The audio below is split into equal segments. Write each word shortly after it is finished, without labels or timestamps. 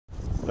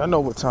I know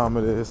what time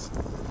it is.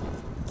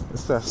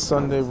 It's that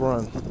Sunday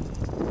run.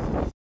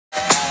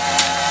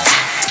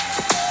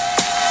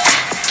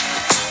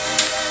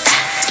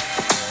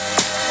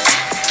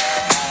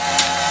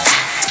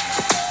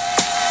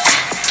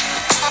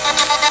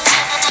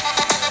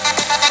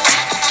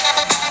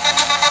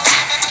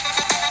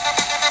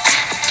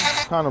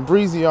 Kind of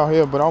breezy out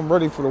here, but I'm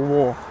ready for the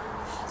war.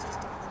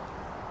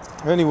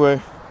 Anyway,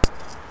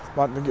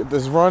 about to get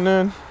this run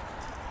in.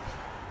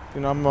 You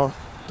know, I'm gonna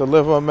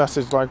deliver a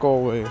message like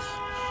always.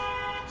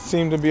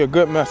 Seemed to be a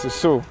good message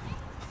too.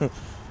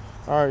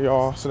 All right,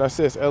 y'all. So that's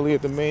it. It's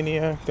Elliot the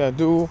Maniac, that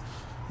dude.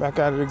 Back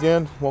at it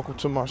again. Welcome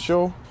to my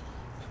show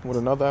with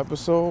another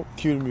episode.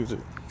 Cue the music.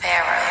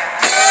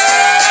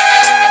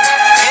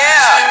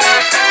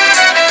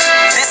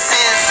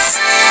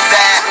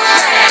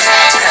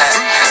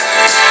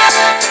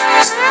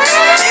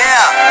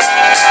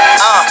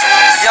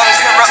 Young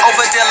Pira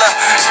Overdilla,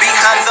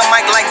 behind the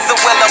mic like the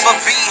will of a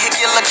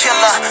vehicular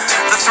killer.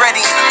 The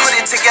threading, put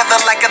it together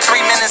like a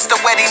 3 minutes to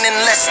wedding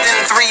in less than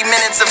 3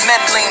 minutes of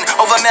meddling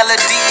over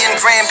melody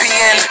and grand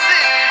piano.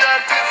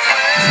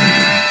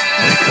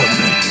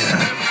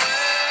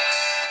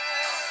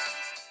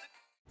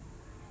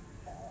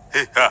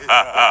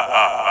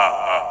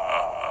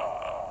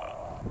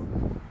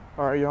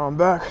 Alright, y'all, I'm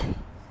back.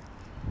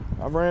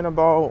 I ran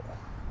about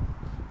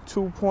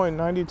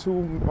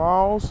 2.92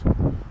 miles.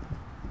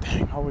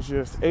 Dang, I was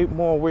just 8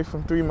 more away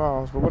from 3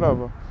 miles, but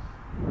whatever.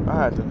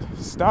 I had to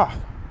stop.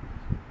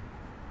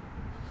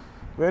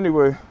 But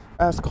anyway,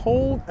 as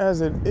cold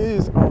as it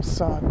is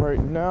outside right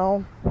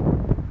now,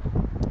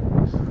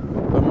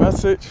 the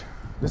message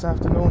this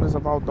afternoon is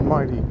about the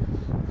mighty.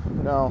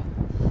 Now,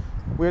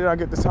 where did I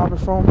get this topic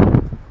from?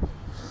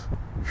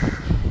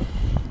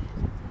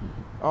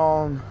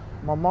 I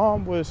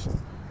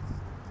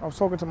was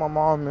talking to my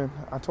mom and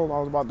I told her I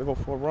was about to go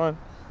for a run,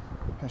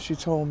 and she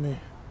told me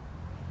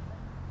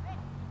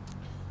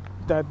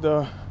that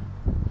the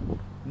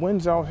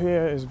winds out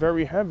here is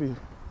very heavy.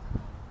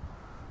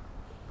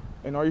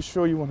 And are you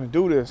sure you want to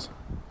do this?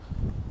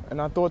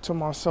 And I thought to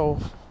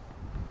myself,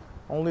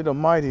 only the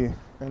mighty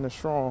and the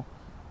strong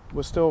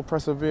will still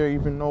persevere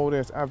even though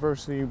there's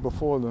adversity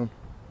before them.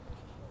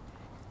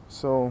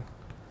 So,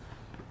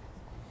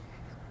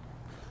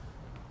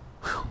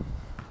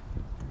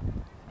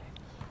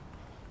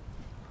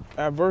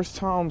 adverse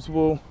times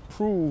will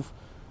prove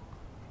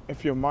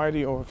if you're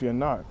mighty or if you're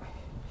not.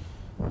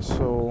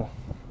 So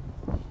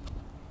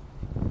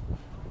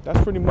that's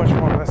pretty much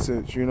my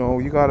message. You know,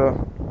 you gotta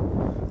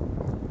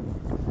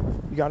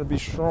be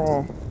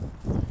strong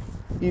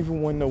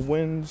even when the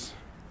winds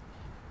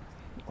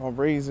are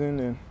raising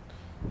and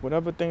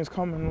whatever things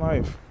come in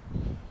life.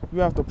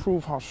 You have to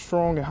prove how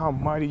strong and how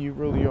mighty you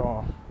really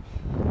are.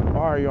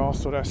 Alright, y'all,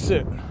 so that's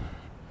it.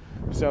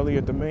 It's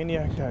Elliot the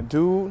Maniac, that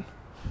dude.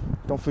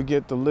 Don't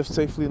forget to live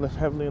safely, live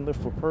heavily, and live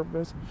for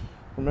purpose.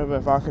 Remember,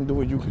 if I can do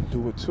it, you can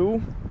do it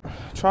too.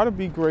 Try to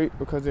be great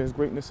because there's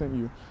greatness in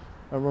you.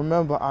 And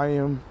remember, I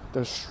am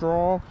the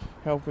strong,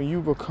 helping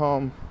you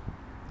become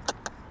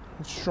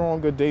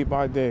stronger day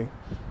by day.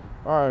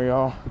 All right,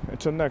 y'all.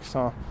 Until next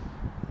time.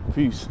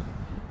 Peace.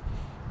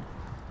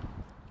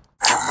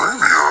 The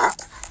Maniac?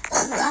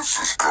 Who is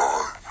this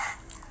guy?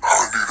 I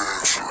need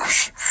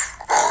answers.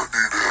 I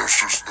need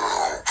answers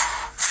now.